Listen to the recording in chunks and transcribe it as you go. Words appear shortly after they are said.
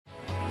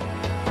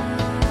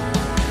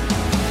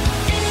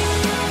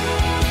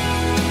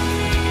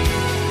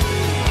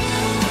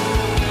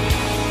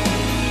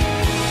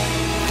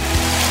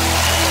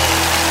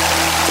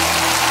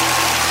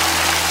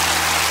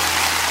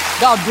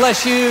God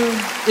bless you.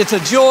 It's a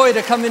joy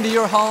to come into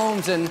your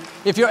homes. And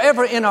if you're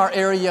ever in our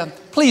area,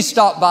 please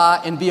stop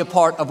by and be a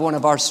part of one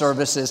of our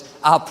services.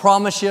 I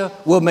promise you,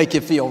 we'll make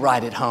you feel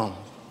right at home.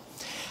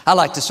 I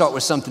like to start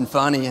with something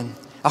funny. And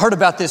I heard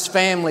about this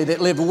family that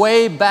lived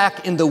way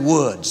back in the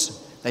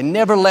woods. They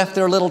never left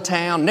their little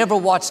town, never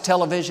watched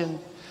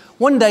television.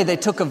 One day they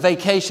took a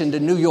vacation to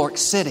New York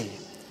City.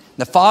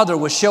 The father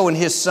was showing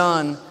his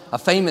son a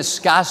famous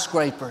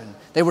skyscraper, and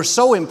they were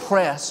so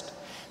impressed.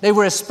 They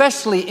were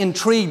especially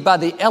intrigued by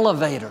the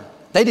elevator.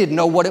 They didn't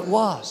know what it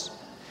was.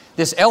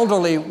 This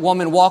elderly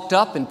woman walked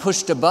up and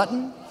pushed a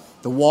button.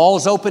 The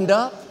walls opened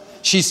up.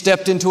 She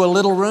stepped into a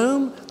little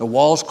room. The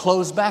walls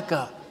closed back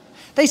up.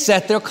 They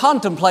sat there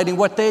contemplating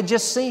what they had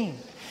just seen.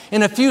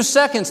 In a few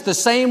seconds, the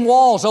same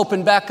walls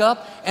opened back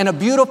up, and a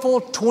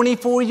beautiful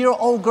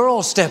 24-year-old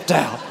girl stepped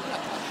out.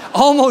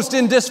 Almost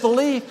in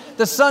disbelief,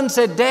 the son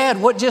said,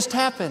 "Dad, what just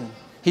happened?"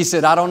 He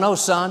said, "I don't know,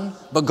 son,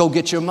 but go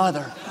get your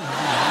mother."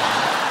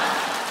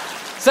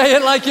 Say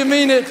it like you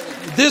mean it.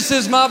 This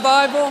is my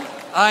Bible.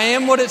 I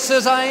am what it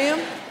says I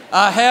am.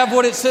 I have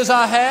what it says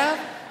I have.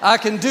 I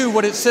can do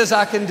what it says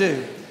I can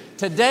do.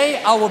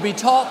 Today, I will be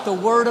taught the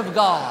Word of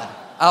God.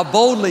 I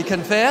boldly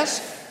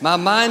confess. My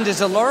mind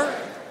is alert.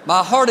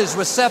 My heart is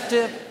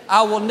receptive.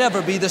 I will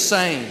never be the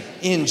same.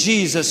 In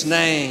Jesus'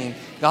 name,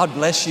 God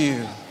bless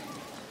you.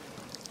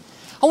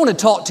 I want to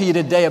talk to you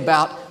today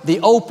about the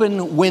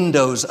open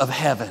windows of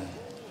heaven.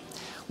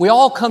 We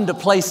all come to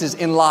places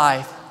in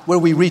life where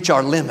we reach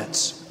our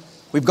limits.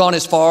 We've gone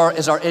as far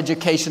as our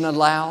education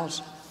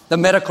allows. The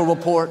medical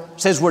report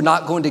says we're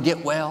not going to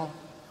get well.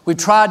 We've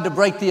tried to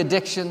break the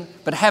addiction,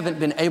 but haven't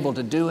been able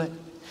to do it.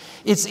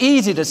 It's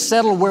easy to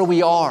settle where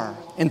we are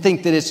and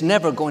think that it's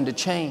never going to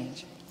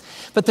change.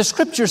 But the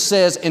scripture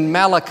says in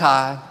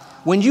Malachi,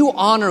 when you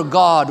honor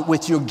God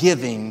with your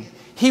giving,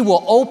 He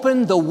will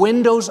open the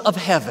windows of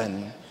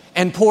heaven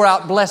and pour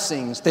out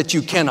blessings that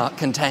you cannot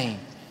contain.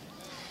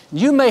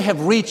 You may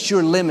have reached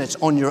your limits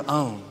on your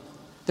own.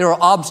 There are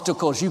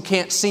obstacles you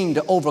can't seem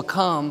to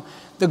overcome.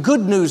 The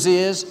good news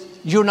is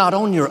you're not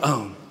on your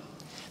own.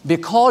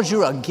 Because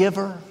you're a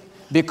giver,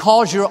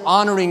 because you're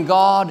honoring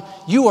God,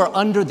 you are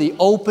under the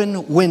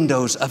open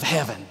windows of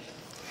heaven.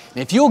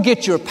 And if you'll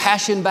get your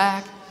passion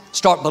back,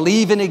 start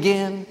believing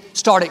again,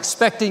 start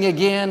expecting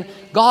again,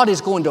 God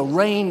is going to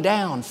rain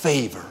down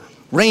favor,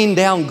 rain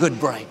down good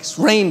breaks,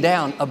 rain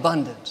down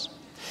abundance.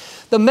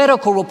 The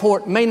medical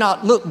report may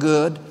not look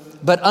good,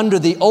 but under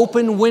the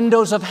open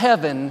windows of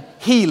heaven,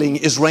 healing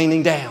is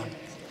raining down.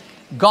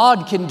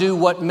 God can do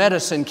what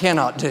medicine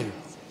cannot do.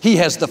 He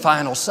has the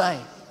final say.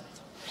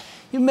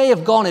 You may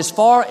have gone as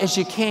far as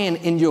you can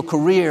in your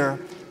career,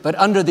 but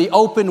under the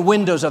open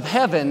windows of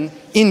heaven,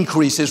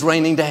 increase is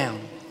raining down.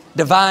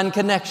 Divine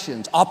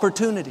connections,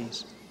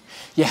 opportunities.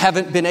 You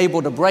haven't been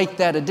able to break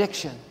that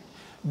addiction.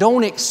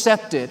 Don't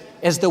accept it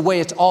as the way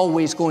it's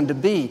always going to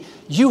be.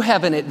 You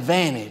have an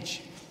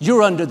advantage.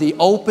 You're under the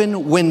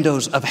open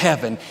windows of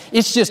heaven.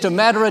 It's just a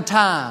matter of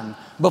time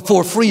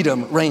before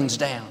freedom rains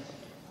down.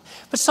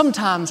 But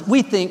sometimes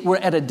we think we're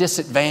at a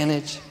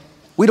disadvantage.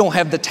 We don't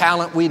have the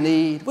talent we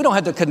need. We don't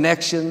have the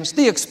connections,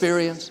 the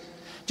experience.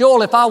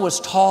 Joel, if I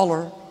was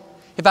taller,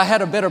 if I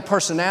had a better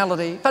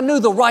personality, if I knew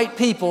the right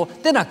people,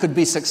 then I could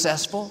be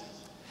successful.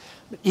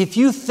 If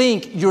you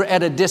think you're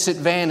at a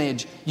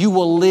disadvantage, you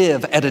will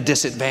live at a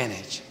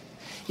disadvantage.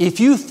 If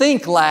you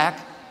think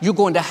lack, you're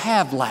going to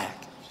have lack.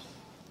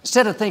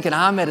 Instead of thinking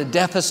I'm at a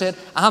deficit,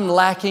 I'm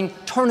lacking,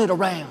 turn it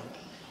around.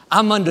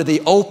 I'm under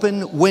the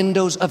open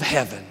windows of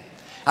heaven.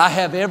 I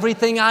have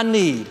everything I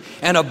need,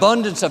 an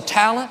abundance of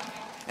talent,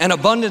 an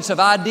abundance of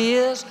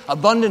ideas,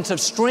 abundance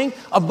of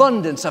strength,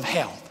 abundance of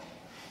health.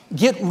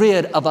 Get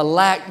rid of a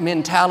lack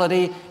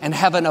mentality and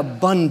have an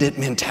abundant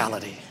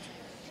mentality.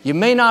 You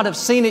may not have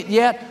seen it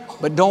yet,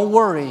 but don't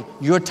worry,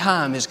 your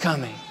time is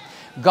coming.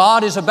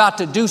 God is about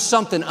to do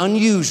something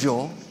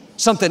unusual,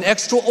 something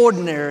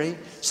extraordinary,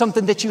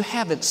 something that you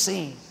haven't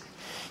seen.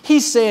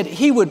 He said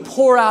He would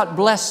pour out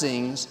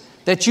blessings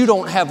that you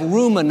don't have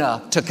room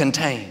enough to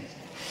contain.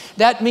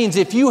 That means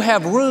if you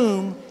have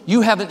room,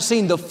 you haven't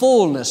seen the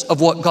fullness of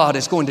what God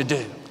is going to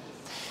do.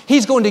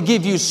 He's going to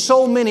give you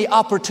so many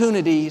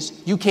opportunities,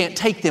 you can't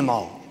take them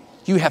all.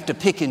 You have to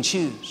pick and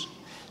choose.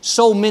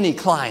 So many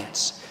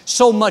clients,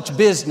 so much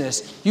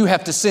business, you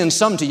have to send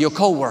some to your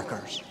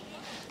coworkers.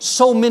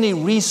 So many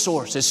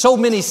resources, so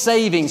many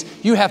savings,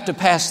 you have to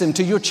pass them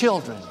to your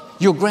children,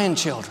 your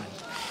grandchildren.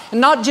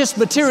 And not just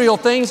material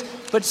things,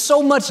 but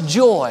so much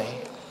joy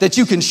that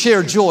you can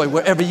share joy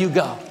wherever you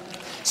go.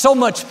 So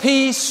much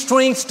peace,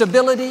 strength,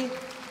 stability,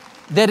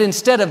 that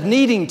instead of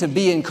needing to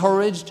be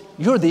encouraged,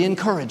 you're the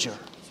encourager.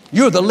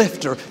 You're the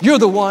lifter. You're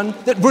the one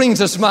that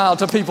brings a smile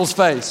to people's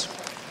face.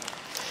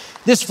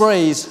 This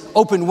phrase,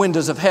 open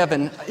windows of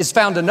heaven, is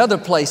found another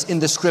place in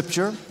the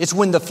scripture. It's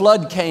when the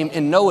flood came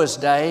in Noah's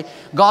day.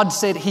 God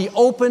said He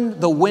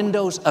opened the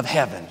windows of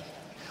heaven.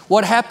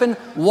 What happened?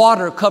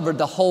 Water covered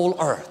the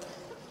whole earth.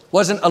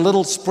 Wasn't a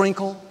little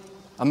sprinkle,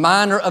 a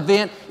minor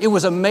event. It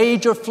was a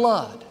major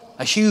flood,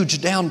 a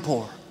huge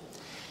downpour.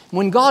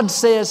 When God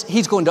says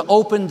He's going to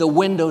open the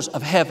windows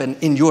of heaven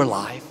in your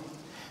life,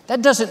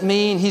 that doesn't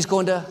mean He's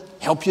going to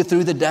help you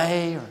through the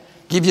day or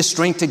give you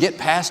strength to get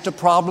past a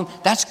problem.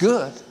 That's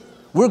good.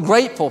 We're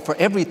grateful for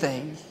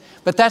everything.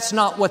 But that's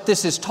not what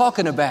this is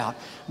talking about.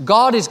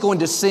 God is going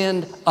to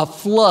send a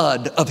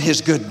flood of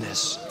His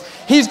goodness.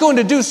 He's going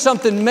to do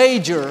something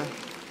major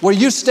where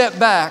you step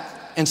back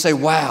and say,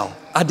 wow,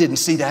 I didn't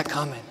see that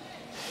coming.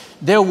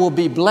 There will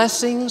be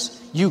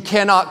blessings you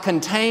cannot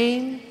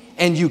contain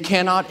and you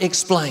cannot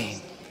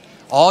explain.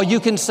 All you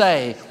can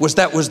say was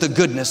that was the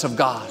goodness of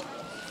God.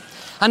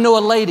 I know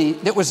a lady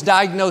that was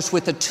diagnosed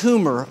with a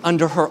tumor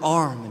under her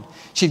arm. And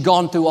she'd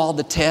gone through all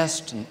the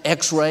tests and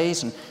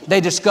x-rays, and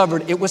they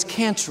discovered it was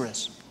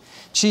cancerous.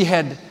 She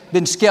had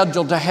been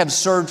scheduled to have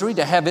surgery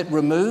to have it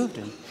removed.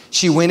 And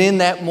she went in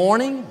that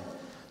morning.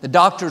 The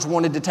doctors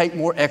wanted to take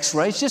more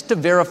x-rays just to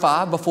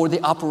verify before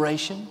the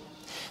operation.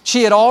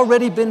 She had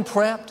already been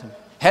prepped,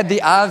 had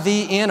the IV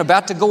in,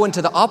 about to go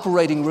into the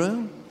operating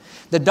room.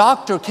 The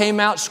doctor came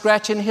out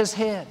scratching his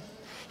head.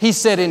 He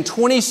said, in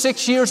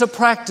 26 years of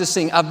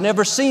practicing, I've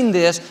never seen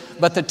this,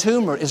 but the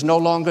tumor is no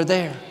longer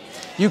there.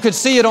 You could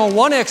see it on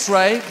one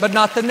x-ray, but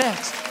not the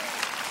next.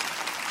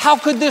 How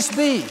could this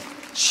be?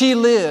 She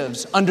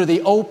lives under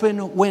the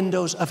open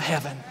windows of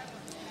heaven.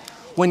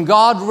 When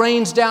God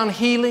rains down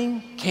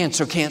healing,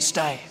 cancer can't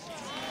stay.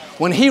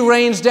 When He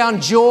rains down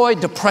joy,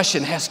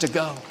 depression has to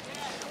go.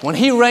 When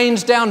He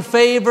rains down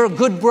favor,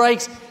 good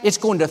breaks, it's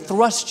going to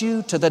thrust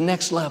you to the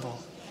next level.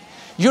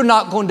 You're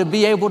not going to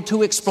be able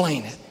to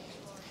explain it.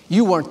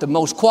 You weren't the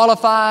most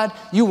qualified.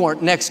 You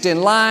weren't next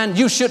in line.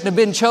 You shouldn't have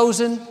been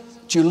chosen.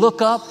 But you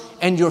look up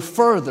and you're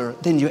further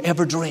than you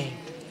ever dreamed.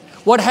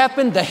 What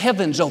happened? The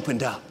heavens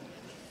opened up.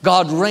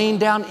 God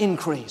rained down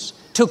increase,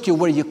 took you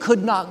where you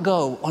could not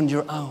go on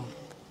your own.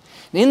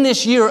 In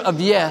this year of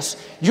yes,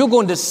 you're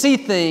going to see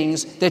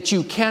things that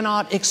you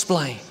cannot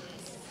explain.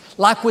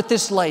 Like with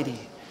this lady,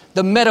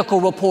 the medical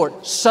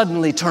report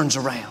suddenly turns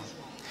around.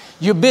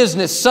 Your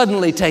business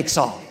suddenly takes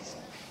off.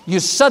 You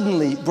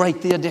suddenly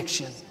break the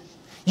addiction.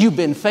 You've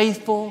been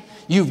faithful,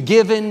 you've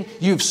given,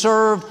 you've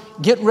served.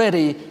 Get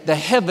ready, the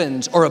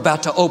heavens are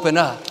about to open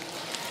up.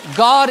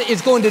 God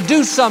is going to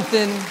do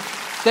something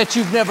that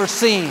you've never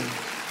seen.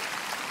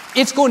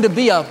 It's going to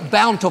be a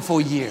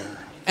bountiful year,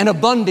 an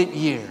abundant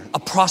year, a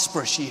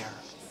prosperous year.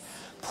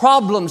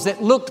 Problems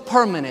that looked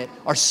permanent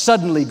are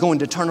suddenly going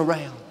to turn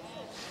around.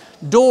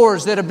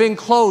 Doors that have been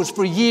closed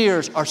for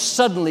years are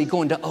suddenly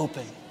going to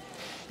open.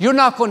 You're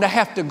not going to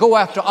have to go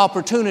after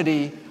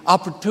opportunity.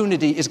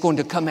 Opportunity is going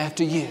to come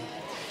after you.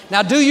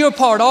 Now do your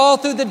part all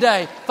through the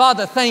day.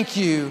 Father, thank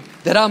you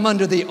that I'm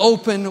under the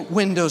open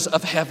windows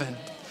of heaven.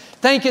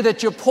 Thank you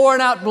that you're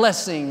pouring out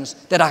blessings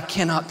that I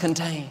cannot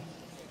contain.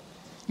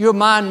 Your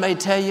mind may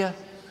tell you,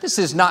 this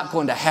is not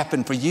going to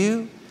happen for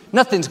you.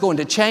 Nothing's going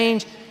to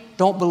change.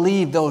 Don't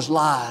believe those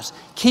lies.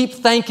 Keep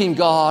thanking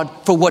God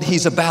for what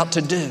He's about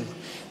to do.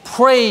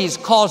 Praise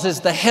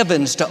causes the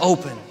heavens to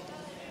open.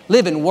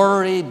 Living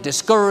worried,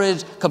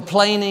 discouraged,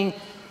 complaining,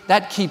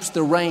 that keeps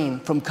the rain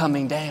from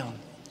coming down.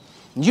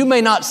 You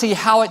may not see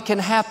how it can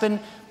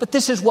happen, but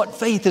this is what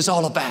faith is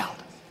all about.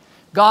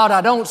 God, I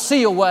don't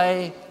see a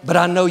way, but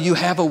I know you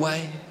have a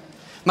way.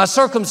 My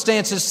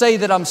circumstances say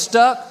that I'm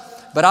stuck,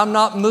 but I'm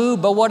not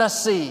moved by what I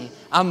see.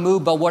 I'm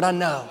moved by what I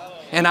know.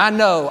 And I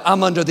know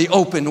I'm under the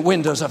open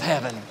windows of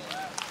heaven.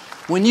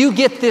 When you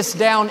get this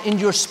down in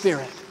your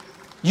spirit,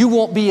 you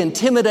won't be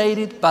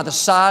intimidated by the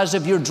size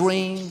of your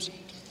dreams.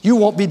 You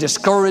won't be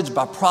discouraged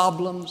by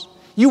problems.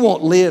 You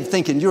won't live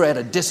thinking you're at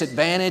a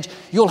disadvantage.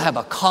 You'll have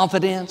a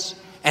confidence,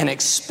 an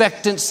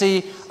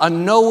expectancy, a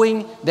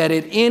knowing that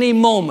at any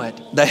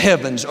moment the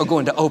heavens are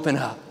going to open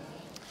up.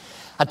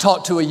 I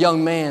talked to a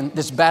young man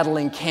that's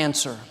battling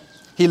cancer.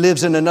 He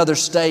lives in another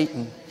state,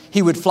 and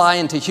he would fly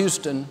into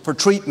Houston for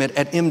treatment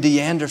at MD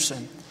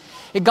Anderson.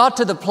 It got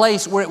to the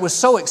place where it was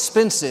so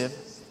expensive,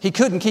 he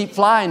couldn't keep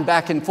flying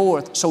back and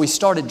forth, so he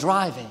started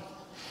driving.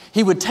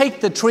 He would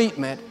take the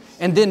treatment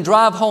and then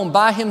drive home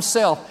by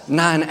himself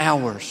 9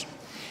 hours.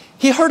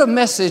 He heard a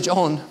message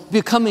on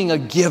becoming a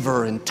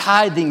giver and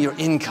tithing your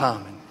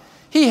income.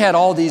 He had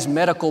all these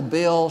medical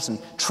bills and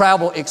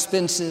travel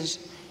expenses.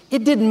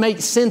 It didn't make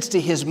sense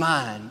to his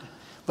mind,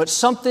 but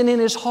something in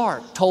his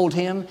heart told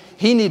him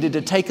he needed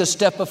to take a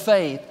step of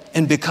faith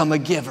and become a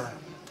giver.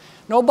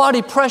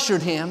 Nobody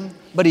pressured him,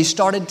 but he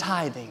started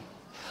tithing.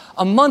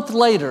 A month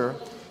later,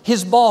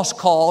 his boss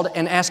called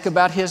and asked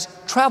about his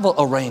travel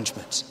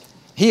arrangements.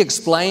 He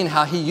explained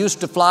how he used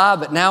to fly,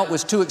 but now it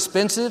was too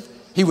expensive.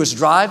 He was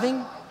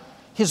driving.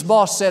 His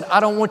boss said, I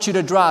don't want you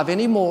to drive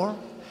anymore.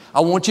 I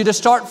want you to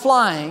start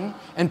flying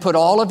and put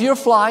all of your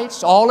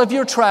flights, all of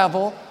your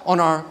travel on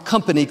our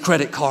company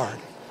credit card.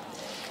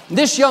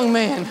 This young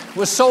man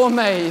was so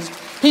amazed.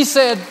 He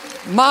said,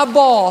 my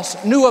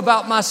boss knew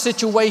about my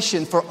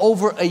situation for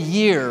over a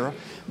year,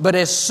 but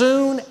as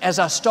soon as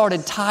I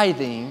started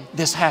tithing,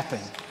 this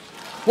happened.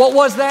 What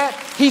was that?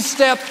 He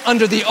stepped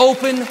under the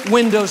open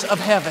windows of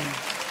heaven.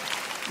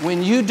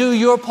 When you do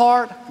your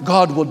part,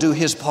 God will do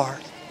His part.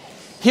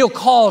 He'll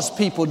cause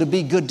people to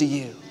be good to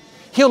you.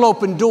 He'll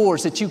open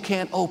doors that you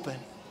can't open.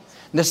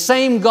 The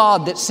same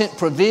God that sent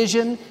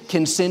provision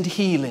can send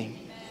healing.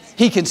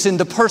 He can send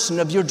the person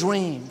of your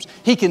dreams.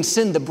 He can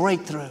send the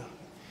breakthrough.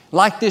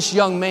 Like this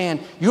young man,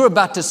 you're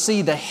about to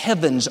see the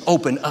heavens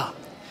open up.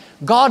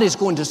 God is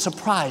going to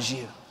surprise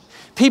you.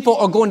 People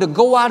are going to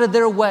go out of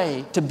their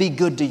way to be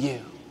good to you.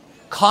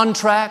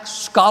 Contracts,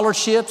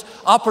 scholarships,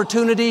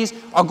 opportunities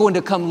are going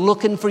to come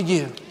looking for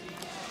you.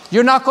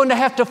 You're not going to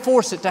have to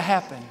force it to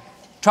happen.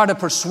 Try to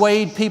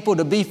persuade people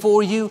to be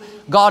for you.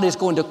 God is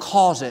going to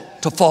cause it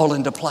to fall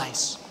into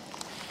place.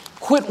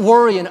 Quit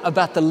worrying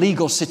about the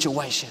legal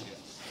situation.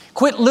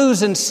 Quit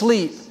losing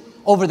sleep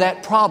over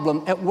that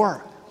problem at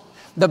work.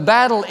 The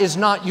battle is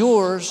not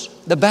yours.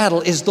 The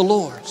battle is the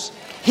Lord's.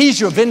 He's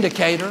your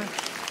vindicator.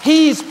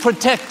 He's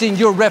protecting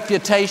your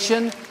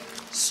reputation.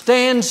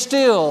 Stand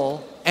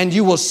still and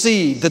you will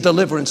see the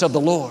deliverance of the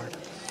Lord.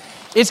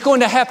 It's going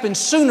to happen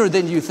sooner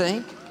than you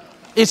think.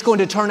 It's going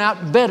to turn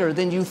out better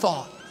than you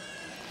thought.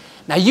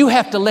 Now you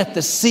have to let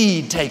the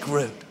seed take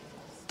root.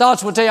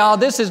 Thoughts will tell you, oh,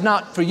 this is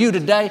not for you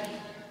today.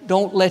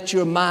 Don't let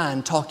your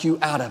mind talk you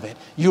out of it.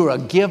 You're a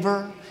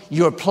giver.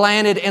 You're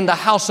planted in the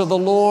house of the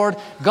Lord.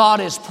 God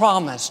has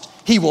promised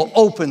He will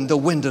open the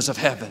windows of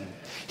heaven.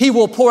 He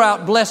will pour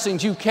out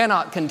blessings you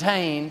cannot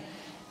contain.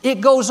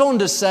 It goes on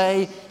to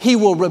say, He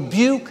will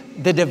rebuke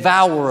the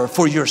devourer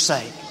for your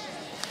sake.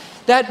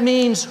 That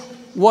means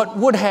what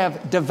would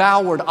have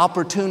devoured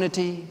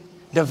opportunity,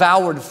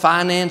 devoured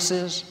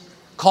finances,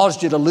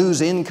 caused you to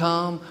lose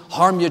income,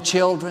 harm your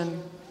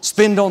children,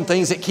 spend on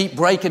things that keep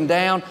breaking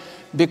down.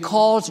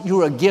 Because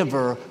you're a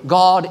giver,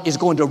 God is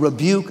going to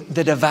rebuke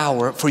the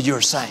devourer for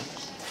your sake.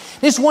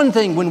 It's one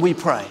thing when we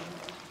pray.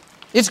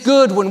 It's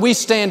good when we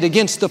stand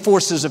against the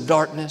forces of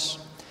darkness.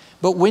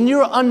 But when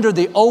you're under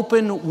the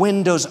open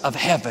windows of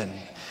heaven,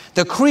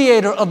 the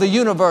Creator of the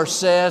universe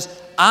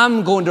says,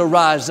 I'm going to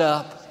rise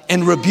up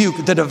and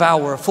rebuke the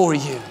devourer for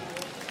you.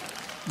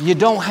 You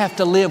don't have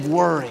to live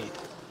worried,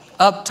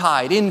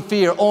 uptight, in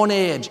fear, on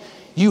edge.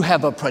 You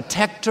have a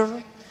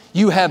protector.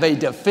 You have a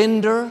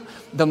defender.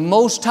 The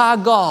Most High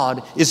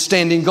God is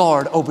standing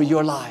guard over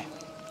your life.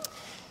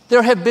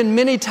 There have been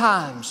many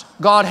times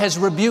God has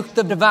rebuked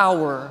the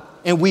devourer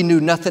and we knew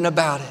nothing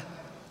about it.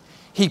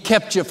 He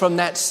kept you from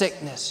that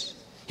sickness.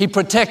 He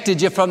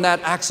protected you from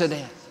that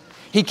accident.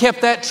 He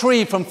kept that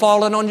tree from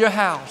falling on your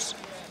house,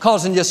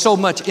 causing you so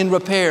much in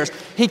repairs.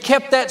 He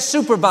kept that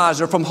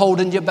supervisor from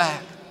holding you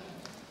back.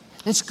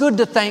 It's good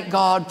to thank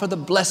God for the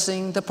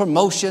blessing, the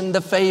promotion,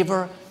 the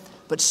favor.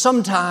 But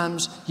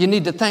sometimes you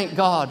need to thank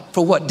God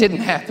for what didn't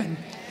happen.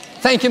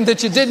 Thank Him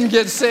that you didn't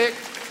get sick.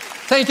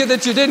 Thank Him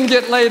that you didn't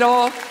get laid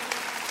off.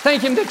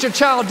 Thank Him that your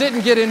child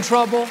didn't get in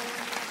trouble.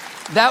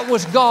 That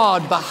was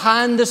God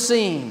behind the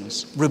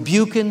scenes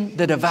rebuking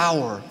the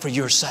devourer for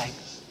your sake.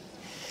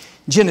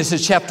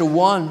 Genesis chapter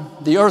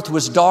 1, the earth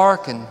was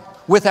dark and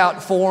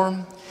without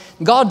form.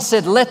 God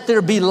said, let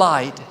there be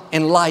light,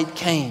 and light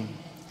came.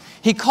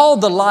 He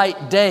called the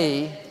light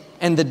day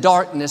and the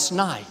darkness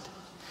night.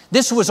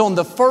 This was on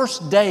the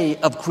first day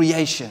of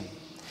creation.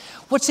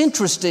 What's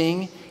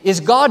interesting is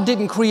God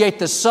didn't create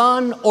the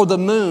sun or the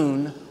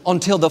moon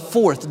until the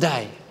fourth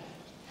day.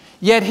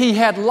 Yet He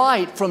had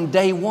light from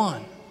day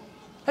one.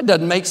 That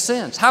doesn't make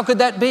sense. How could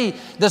that be?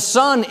 The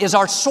sun is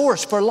our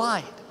source for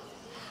light.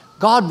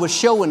 God was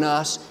showing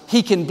us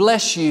He can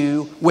bless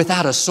you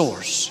without a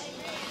source.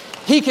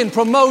 He can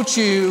promote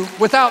you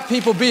without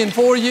people being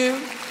for you.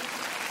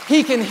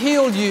 He can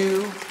heal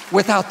you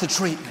without the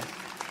treatment.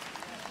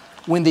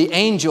 When the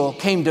angel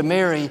came to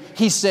Mary,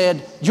 he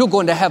said, you're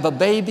going to have a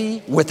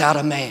baby without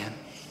a man.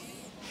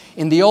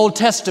 In the Old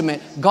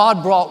Testament,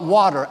 God brought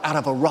water out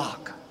of a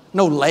rock.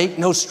 No lake,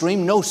 no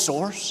stream, no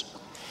source.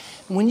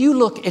 When you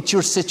look at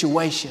your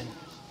situation,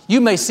 you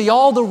may see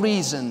all the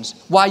reasons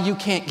why you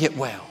can't get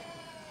well,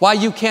 why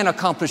you can't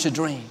accomplish a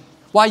dream,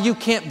 why you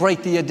can't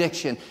break the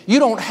addiction. You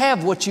don't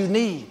have what you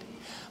need.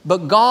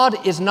 But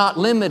God is not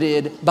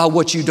limited by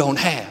what you don't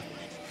have.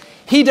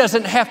 He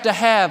doesn't have to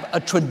have a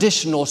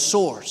traditional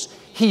source.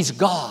 He's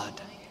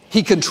God.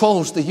 He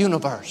controls the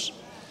universe.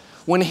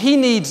 When He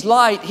needs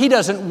light, He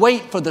doesn't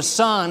wait for the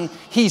sun.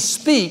 He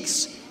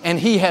speaks and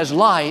He has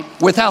light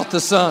without the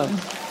sun.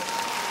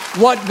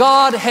 What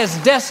God has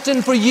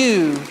destined for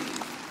you,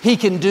 He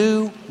can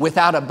do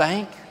without a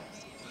bank,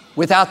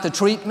 without the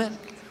treatment,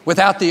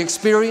 without the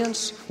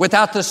experience,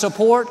 without the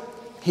support.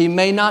 He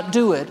may not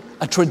do it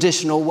a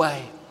traditional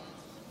way.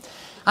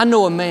 I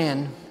know a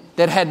man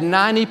that had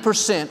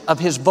 90% of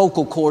his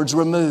vocal cords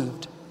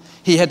removed.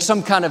 He had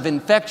some kind of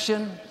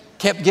infection,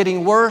 kept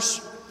getting worse.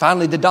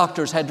 Finally, the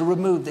doctors had to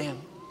remove them.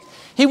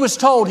 He was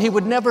told he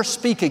would never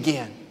speak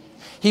again.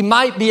 He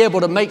might be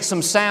able to make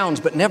some sounds,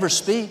 but never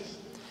speak.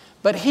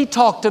 But he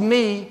talked to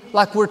me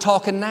like we're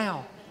talking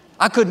now.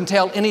 I couldn't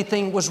tell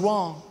anything was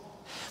wrong.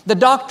 The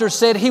doctor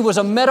said he was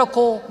a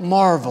medical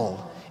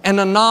marvel, an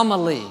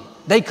anomaly.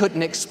 They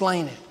couldn't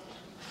explain it.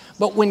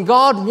 But when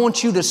God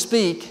wants you to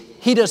speak,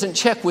 He doesn't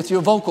check with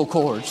your vocal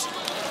cords.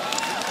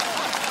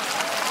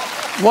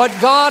 What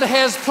God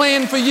has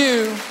planned for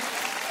you,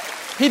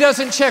 He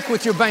doesn't check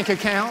with your bank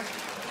account.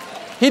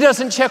 He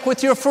doesn't check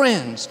with your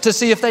friends to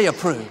see if they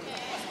approve.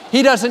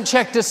 He doesn't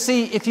check to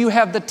see if you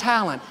have the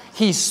talent.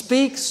 He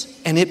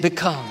speaks and it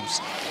becomes.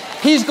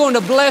 He's going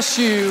to bless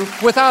you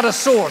without a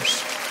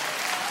source.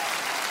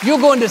 You're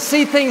going to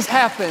see things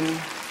happen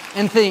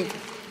and think,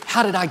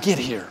 how did I get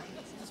here?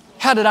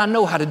 How did I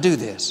know how to do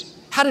this?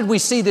 How did we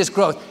see this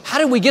growth? How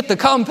did we get the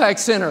Compact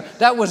Center?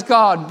 That was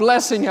God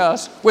blessing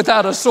us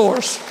without a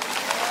source.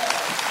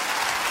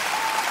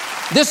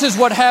 This is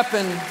what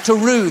happened to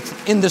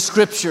Ruth in the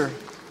scripture.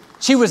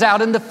 She was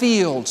out in the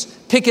fields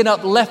picking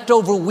up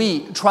leftover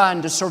wheat,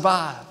 trying to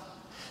survive.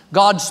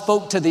 God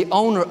spoke to the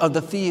owner of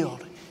the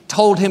field,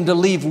 told him to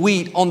leave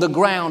wheat on the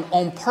ground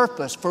on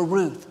purpose for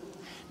Ruth.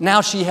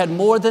 Now she had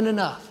more than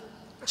enough.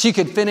 She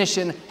could finish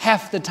in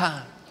half the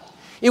time.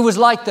 It was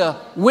like the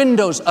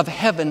windows of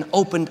heaven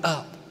opened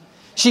up.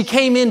 She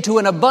came into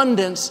an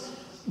abundance,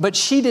 but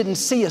she didn't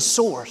see a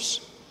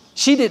source.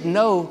 She didn't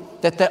know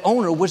that the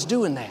owner was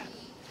doing that.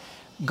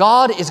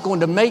 God is going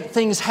to make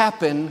things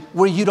happen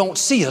where you don't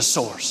see a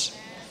source.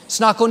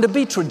 It's not going to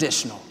be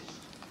traditional.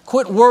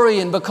 Quit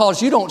worrying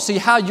because you don't see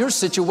how your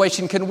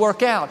situation can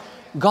work out.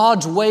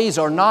 God's ways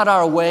are not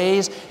our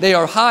ways. They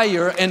are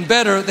higher and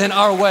better than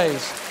our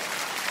ways.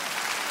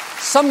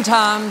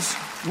 Sometimes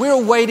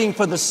we're waiting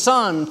for the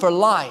sun for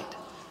light.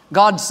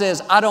 God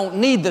says, I don't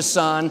need the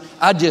sun.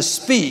 I just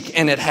speak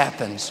and it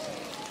happens.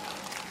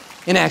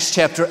 In Acts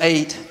chapter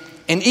 8,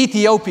 an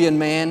Ethiopian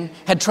man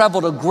had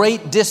traveled a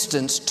great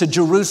distance to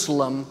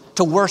Jerusalem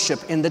to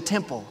worship in the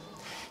temple.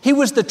 He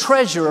was the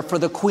treasurer for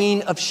the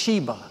Queen of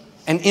Sheba,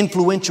 an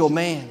influential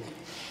man.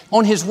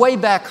 On his way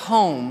back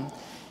home,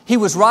 he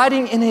was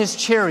riding in his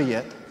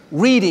chariot,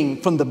 reading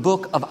from the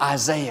book of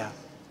Isaiah.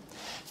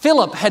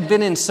 Philip had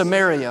been in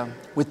Samaria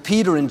with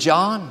Peter and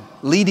John,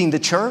 leading the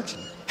church,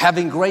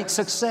 having great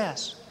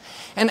success.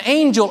 An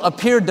angel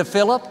appeared to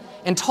Philip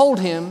and told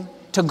him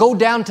to go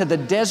down to the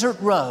desert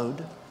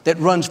road that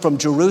runs from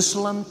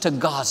Jerusalem to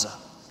Gaza.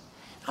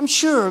 I'm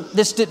sure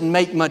this didn't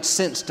make much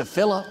sense to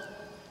Philip.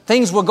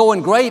 Things were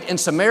going great in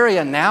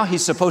Samaria, and now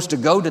he's supposed to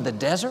go to the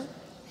desert.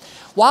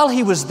 While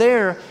he was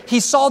there, he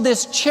saw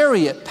this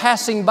chariot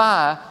passing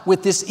by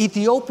with this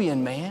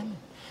Ethiopian man.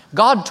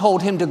 God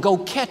told him to go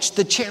catch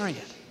the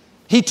chariot.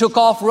 He took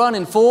off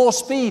running full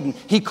speed, and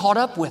he caught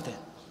up with it.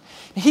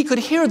 He could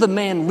hear the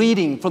man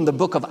reading from the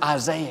book of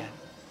Isaiah.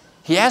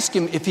 He asked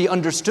him if he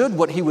understood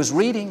what he was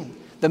reading.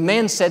 The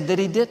man said that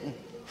he didn't.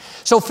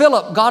 So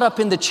Philip got up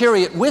in the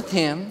chariot with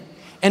him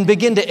and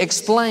began to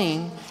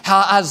explain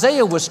how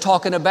Isaiah was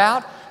talking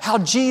about how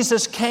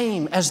Jesus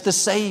came as the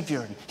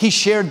Savior. He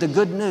shared the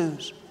good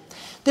news.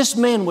 This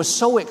man was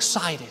so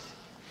excited.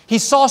 He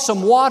saw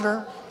some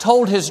water,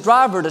 told his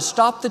driver to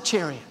stop the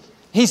chariot.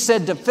 He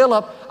said to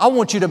Philip, I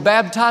want you to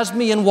baptize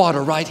me in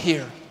water right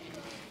here.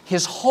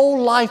 His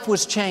whole life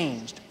was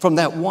changed from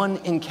that one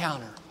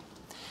encounter.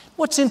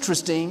 What's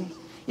interesting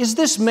is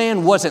this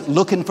man wasn't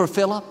looking for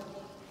Philip.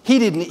 He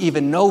didn't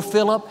even know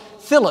Philip.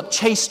 Philip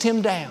chased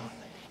him down.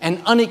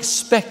 An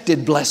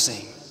unexpected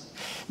blessing.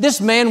 This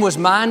man was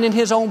minding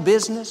his own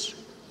business,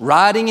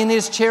 riding in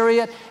his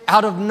chariot.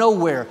 Out of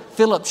nowhere,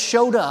 Philip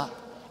showed up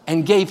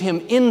and gave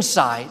him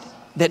insight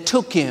that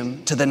took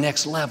him to the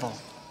next level.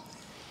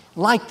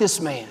 Like this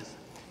man,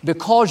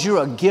 because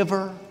you're a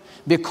giver,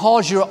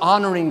 because you're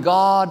honoring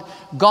God,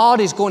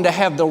 God is going to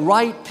have the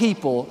right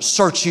people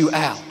search you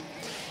out.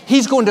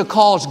 He's going to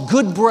cause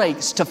good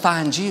breaks to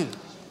find you.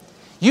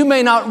 You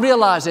may not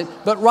realize it,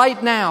 but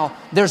right now,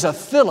 there's a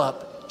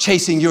Philip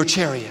chasing your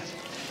chariot.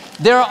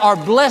 There are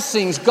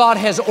blessings God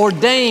has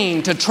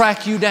ordained to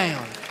track you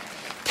down.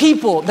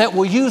 People that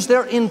will use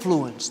their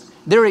influence,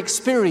 their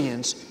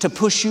experience to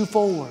push you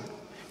forward,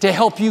 to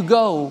help you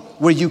go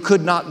where you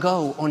could not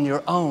go on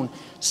your own.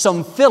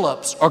 Some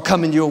Philips are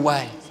coming your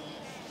way.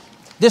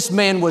 This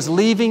man was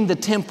leaving the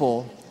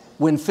temple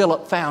when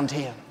Philip found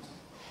him.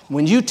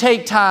 When you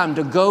take time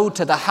to go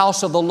to the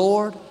house of the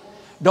Lord,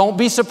 don't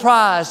be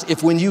surprised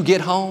if when you get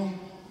home,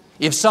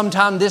 if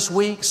sometime this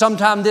week,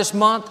 sometime this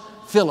month,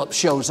 Philip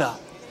shows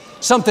up.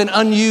 Something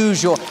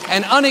unusual,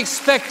 an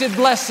unexpected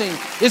blessing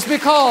is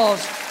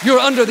because you're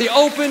under the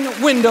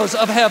open windows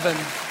of heaven.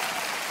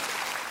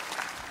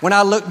 When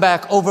I look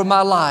back over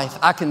my life,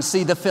 I can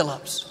see the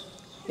Philips.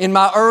 In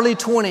my early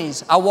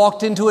 20s, I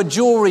walked into a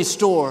jewelry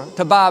store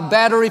to buy a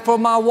battery for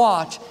my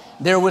watch.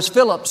 There was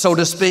Philip, so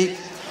to speak.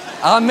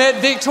 I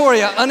met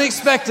Victoria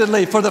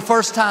unexpectedly for the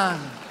first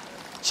time.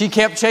 She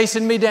kept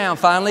chasing me down,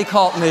 finally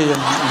caught me.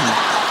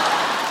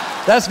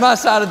 That's my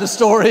side of the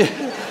story.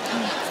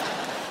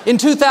 In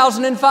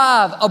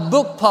 2005, a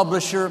book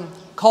publisher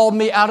called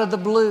me out of the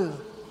blue,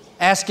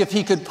 asked if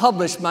he could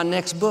publish my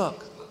next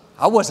book.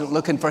 I wasn't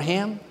looking for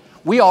him.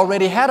 We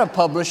already had a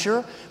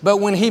publisher, but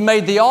when he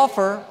made the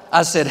offer,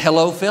 I said,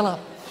 hello, Philip.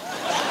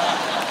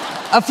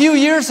 A few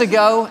years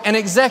ago, an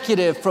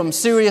executive from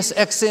Sirius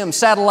XM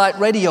satellite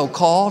radio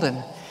called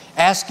and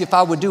asked if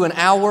I would do an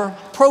hour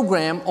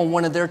program on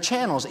one of their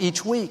channels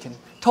each week, and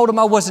told him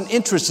I wasn't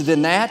interested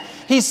in that.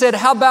 He said,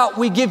 how about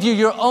we give you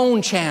your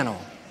own channel?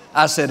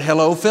 I said,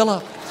 hello,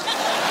 Philip.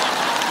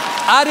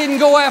 I didn't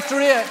go after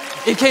it.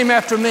 It came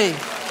after me.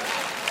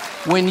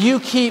 When you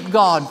keep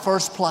God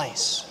first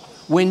place,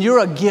 when you're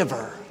a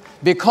giver,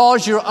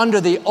 because you're under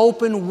the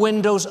open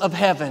windows of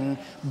heaven,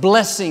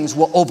 blessings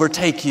will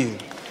overtake you.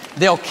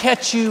 They'll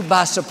catch you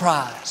by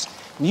surprise.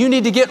 You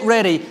need to get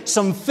ready.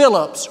 Some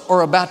Phillips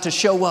are about to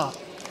show up.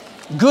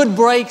 Good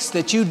breaks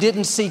that you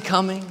didn't see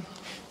coming.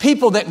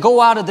 People that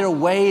go out of their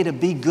way to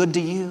be good to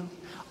you.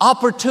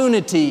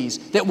 Opportunities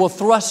that will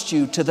thrust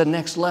you to the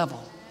next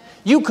level.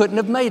 You couldn't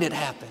have made it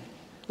happen.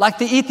 Like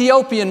the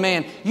Ethiopian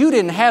man, you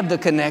didn't have the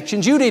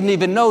connections. You didn't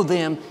even know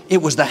them. It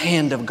was the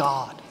hand of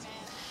God.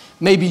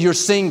 Maybe you're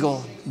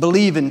single,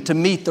 believing to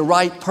meet the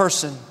right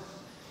person.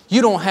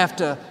 You don't have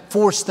to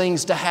force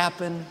things to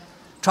happen.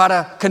 Try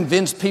to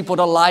convince people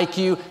to like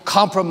you,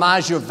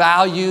 compromise your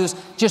values.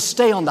 Just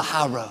stay on the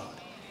high road.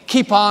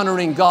 Keep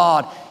honoring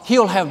God.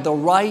 He'll have the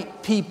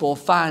right people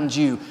find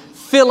you.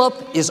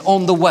 Philip is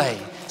on the way.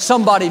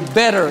 Somebody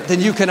better than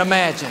you can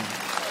imagine.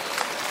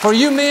 For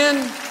you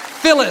men,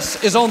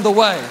 Phyllis is on the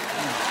way.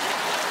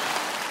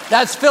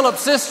 That's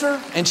Philip's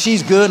sister, and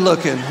she's good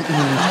looking.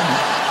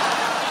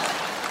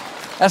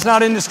 That's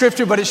not in the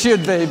scripture, but it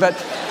should be. But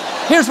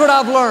here's what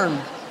I've learned.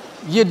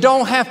 You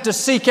don't have to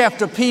seek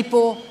after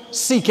people,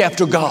 seek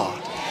after God.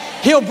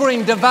 He'll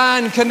bring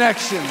divine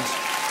connections,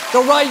 the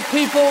right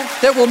people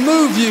that will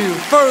move you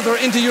further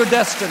into your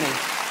destiny.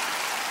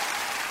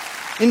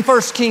 In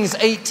 1 Kings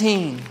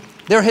 18,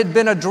 there had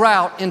been a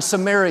drought in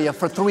Samaria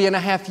for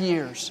 3.5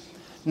 years.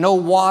 No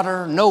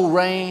water, no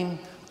rain,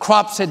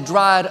 crops had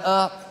dried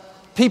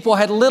up. People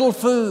had little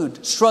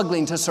food,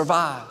 struggling to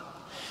survive.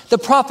 The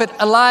prophet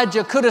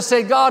Elijah could have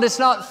said, God, it's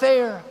not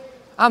fair.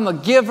 I'm a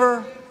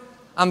giver.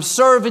 I'm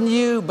serving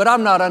you, but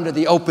I'm not under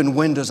the open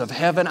windows of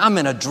heaven. I'm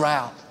in a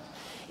drought.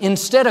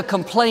 Instead of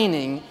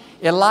complaining,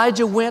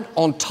 Elijah went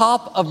on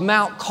top of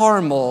Mount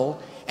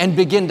Carmel and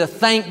began to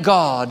thank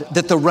God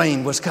that the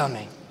rain was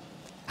coming.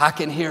 I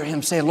can hear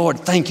him say, Lord,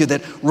 thank you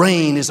that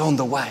rain is on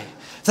the way.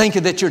 Thank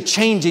you that you're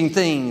changing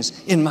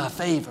things in my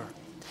favor.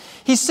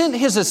 He sent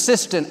his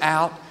assistant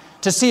out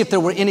to see if there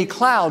were any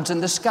clouds in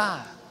the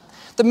sky.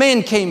 The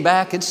man came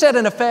back and said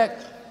in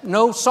effect,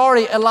 no,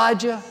 sorry,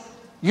 Elijah,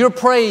 your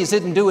praise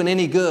isn't doing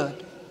any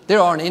good. There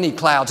aren't any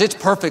clouds. It's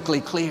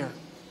perfectly clear.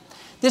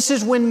 This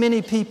is when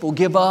many people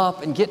give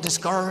up and get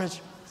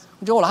discouraged.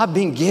 Joel, I've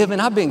been giving,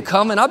 I've been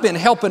coming, I've been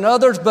helping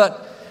others,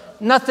 but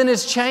nothing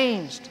has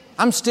changed.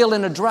 I'm still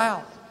in a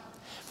drought.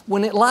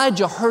 When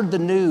Elijah heard the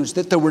news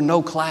that there were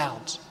no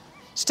clouds,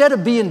 instead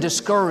of being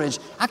discouraged,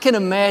 I can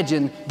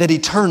imagine that he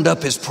turned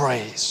up his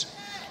praise.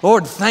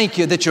 Lord, thank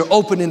you that you're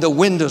opening the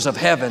windows of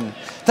heaven.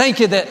 Thank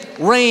you that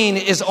rain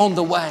is on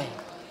the way.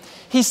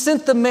 He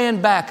sent the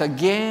man back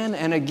again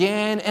and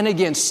again and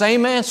again.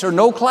 Same answer,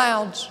 no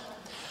clouds.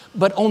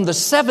 But on the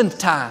 7th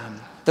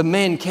time, the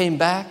man came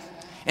back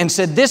and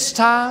said, this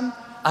time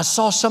I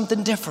saw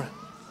something different.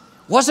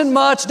 Wasn't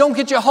much, don't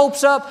get your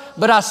hopes up,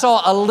 but I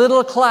saw a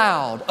little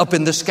cloud up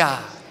in the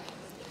sky.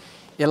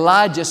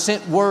 Elijah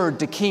sent word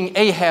to King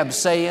Ahab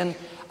saying,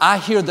 I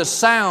hear the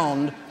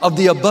sound of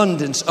the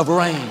abundance of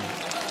rain.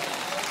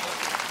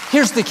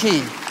 Here's the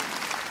key.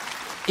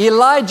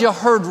 Elijah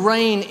heard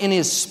rain in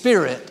his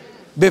spirit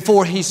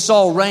before he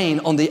saw rain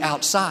on the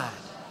outside.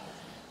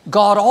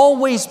 God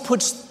always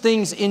puts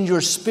things in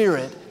your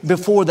spirit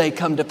before they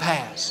come to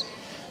pass.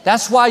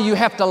 That's why you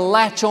have to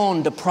latch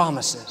on to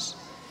promises.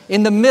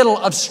 In the middle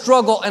of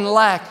struggle and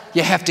lack,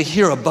 you have to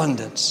hear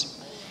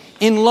abundance.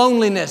 In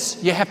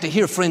loneliness, you have to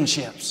hear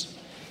friendships.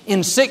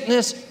 In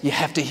sickness, you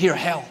have to hear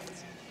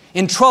health.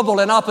 In trouble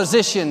and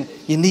opposition,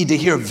 you need to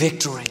hear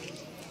victory.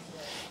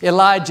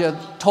 Elijah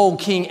told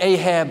King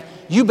Ahab,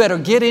 you better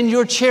get in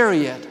your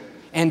chariot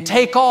and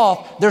take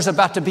off. There's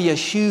about to be a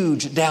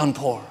huge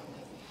downpour.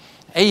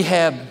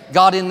 Ahab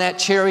got in that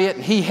chariot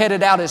and he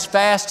headed out as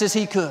fast as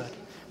he could.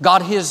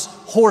 Got his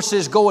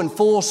horses going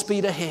full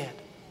speed ahead.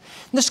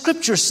 The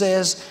scripture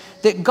says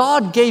that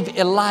God gave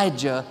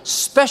Elijah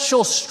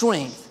special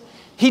strength.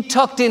 He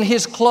tucked in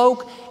his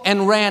cloak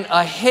and ran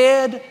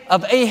ahead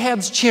of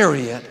Ahab's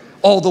chariot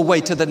all the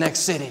way to the next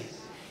city.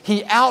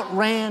 He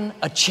outran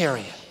a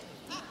chariot.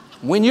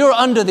 When you're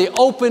under the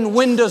open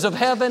windows of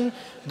heaven,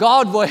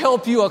 God will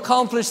help you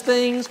accomplish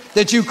things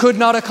that you could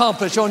not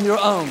accomplish on your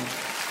own.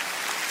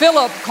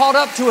 Philip caught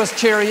up to his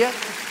chariot,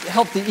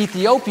 helped the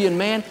Ethiopian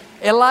man.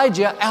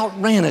 Elijah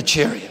outran a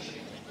chariot.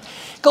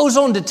 Goes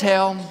on to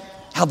tell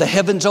how the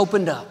heavens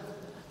opened up.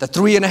 The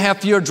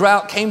 3.5-year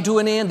drought came to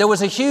an end. There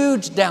was a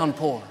huge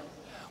downpour.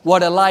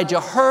 What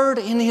Elijah heard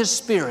in his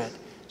spirit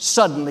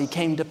suddenly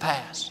came to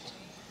pass.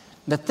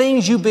 The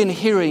things you've been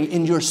hearing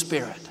in your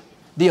spirit,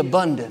 the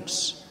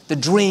abundance, the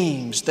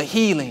dreams, the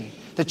healing,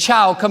 the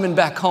child coming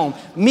back home,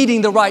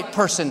 meeting the right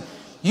person,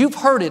 you've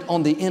heard it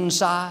on the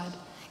inside.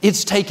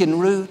 It's taken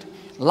root.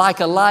 Like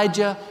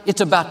Elijah,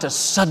 it's about to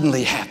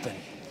suddenly happen.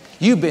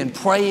 You've been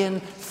praying,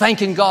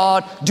 thanking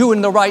God,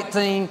 doing the right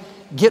thing.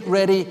 Get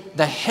ready.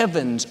 The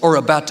heavens are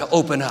about to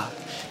open up.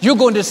 You're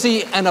going to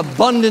see an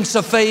abundance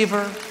of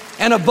favor,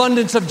 an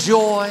abundance of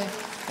joy,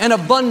 an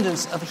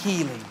abundance of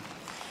healing.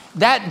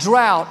 That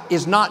drought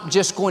is not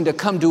just going to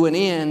come to an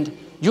end.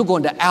 You're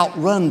going to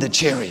outrun the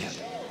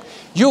chariot.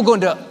 You're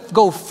going to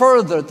go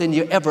further than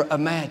you ever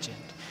imagined.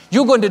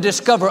 You're going to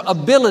discover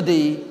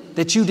ability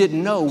that you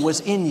didn't know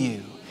was in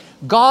you.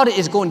 God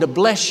is going to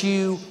bless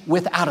you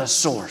without a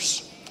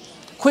source.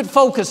 Quit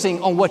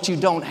focusing on what you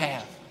don't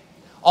have.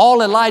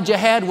 All Elijah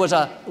had was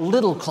a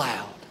little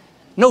cloud.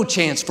 No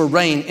chance for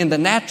rain in the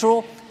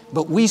natural,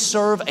 but we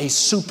serve a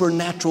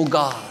supernatural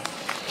God.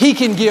 He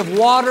can give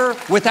water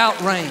without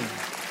rain,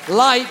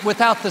 light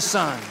without the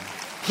sun,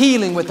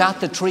 healing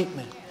without the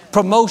treatment,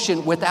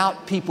 promotion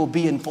without people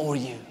being for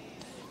you.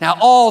 Now,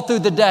 all through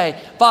the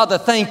day, Father,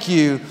 thank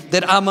you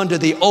that I'm under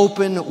the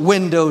open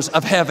windows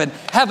of heaven.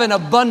 Have an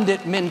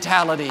abundant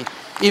mentality.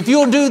 If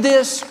you'll do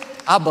this,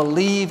 I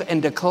believe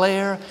and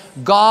declare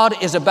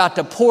God is about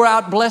to pour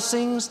out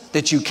blessings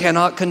that you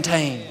cannot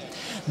contain.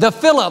 The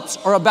Phillips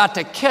are about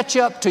to catch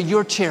up to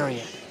your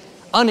chariot.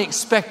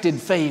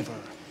 Unexpected favor,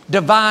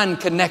 divine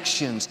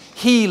connections,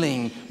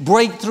 healing,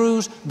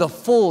 breakthroughs, the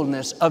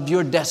fullness of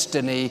your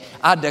destiny.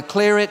 I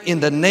declare it in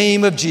the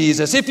name of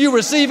Jesus. If you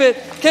receive it,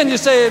 can you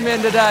say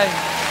amen today?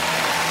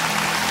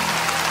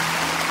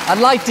 I'd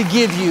like to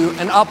give you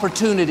an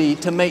opportunity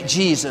to make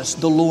Jesus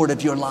the Lord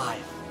of your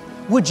life.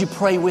 Would you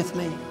pray with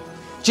me?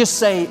 Just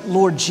say,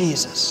 Lord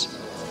Jesus,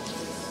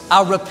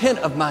 I repent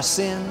of my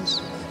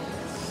sins.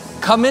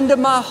 Come into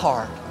my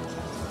heart.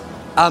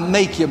 I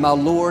make you my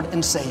Lord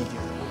and Savior.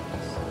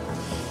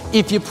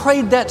 If you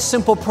prayed that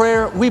simple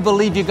prayer, we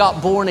believe you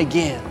got born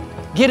again.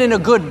 Get in a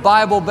good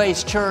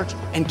Bible-based church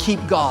and keep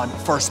God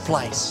first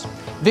place.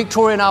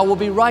 Victoria and I will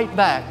be right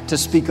back to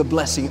speak a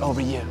blessing over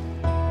you.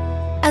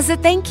 As a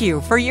thank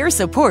you for your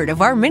support of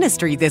our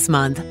ministry this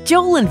month,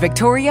 Joel and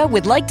Victoria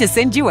would like to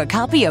send you a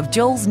copy of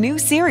Joel's new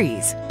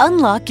series,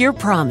 Unlock Your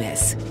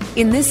Promise.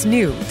 In this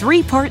new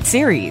 3-part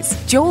series,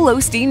 Joel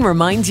Osteen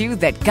reminds you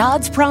that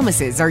God's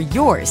promises are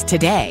yours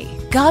today.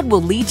 God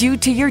will lead you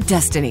to your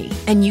destiny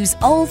and use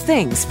all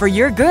things for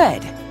your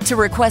good. To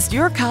request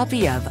your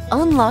copy of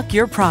Unlock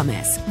Your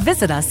Promise,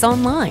 visit us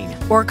online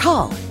or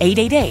call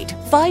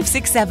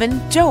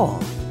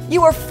 888-567-JOEL.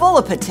 You are full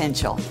of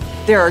potential.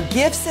 There are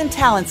gifts and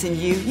talents in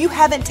you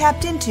haven't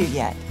tapped into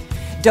yet.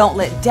 Don't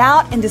let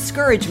doubt and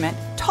discouragement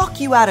talk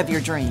you out of your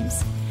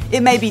dreams.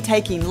 It may be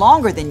taking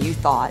longer than you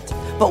thought,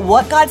 but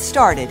what God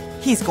started,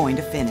 He's going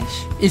to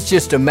finish. It's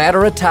just a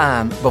matter of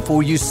time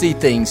before you see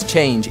things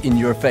change in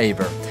your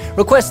favor.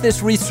 Request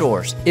this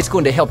resource. It's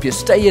going to help you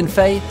stay in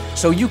faith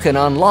so you can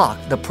unlock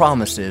the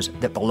promises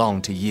that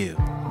belong to you.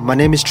 My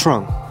name is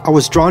Trung. I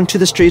was drawn to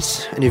the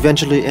streets and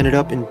eventually ended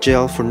up in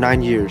jail for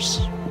 9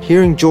 years.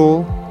 Hearing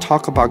Joel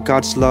talk about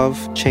God's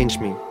love changed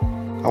me.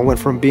 I went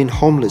from being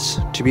homeless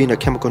to being a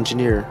chemical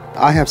engineer.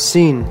 I have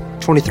seen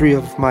 23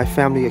 of my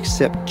family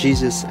accept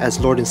Jesus as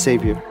Lord and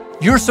Savior.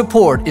 Your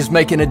support is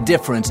making a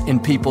difference in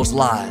people's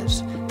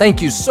lives.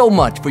 Thank you so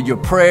much for your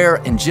prayer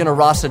and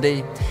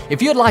generosity.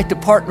 If you'd like to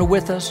partner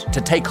with us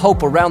to take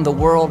hope around the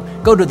world,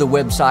 go to the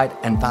website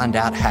and find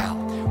out how.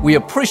 We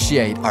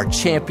appreciate our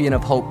Champion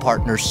of Hope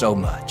partners so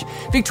much.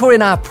 Victoria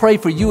and I pray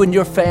for you and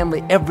your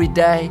family every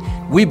day.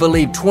 We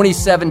believe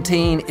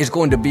 2017 is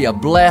going to be a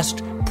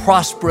blessed,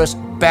 prosperous,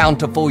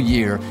 bountiful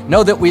year.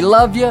 Know that we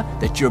love you,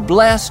 that you're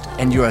blessed,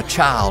 and you're a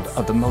child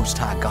of the Most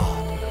High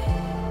God.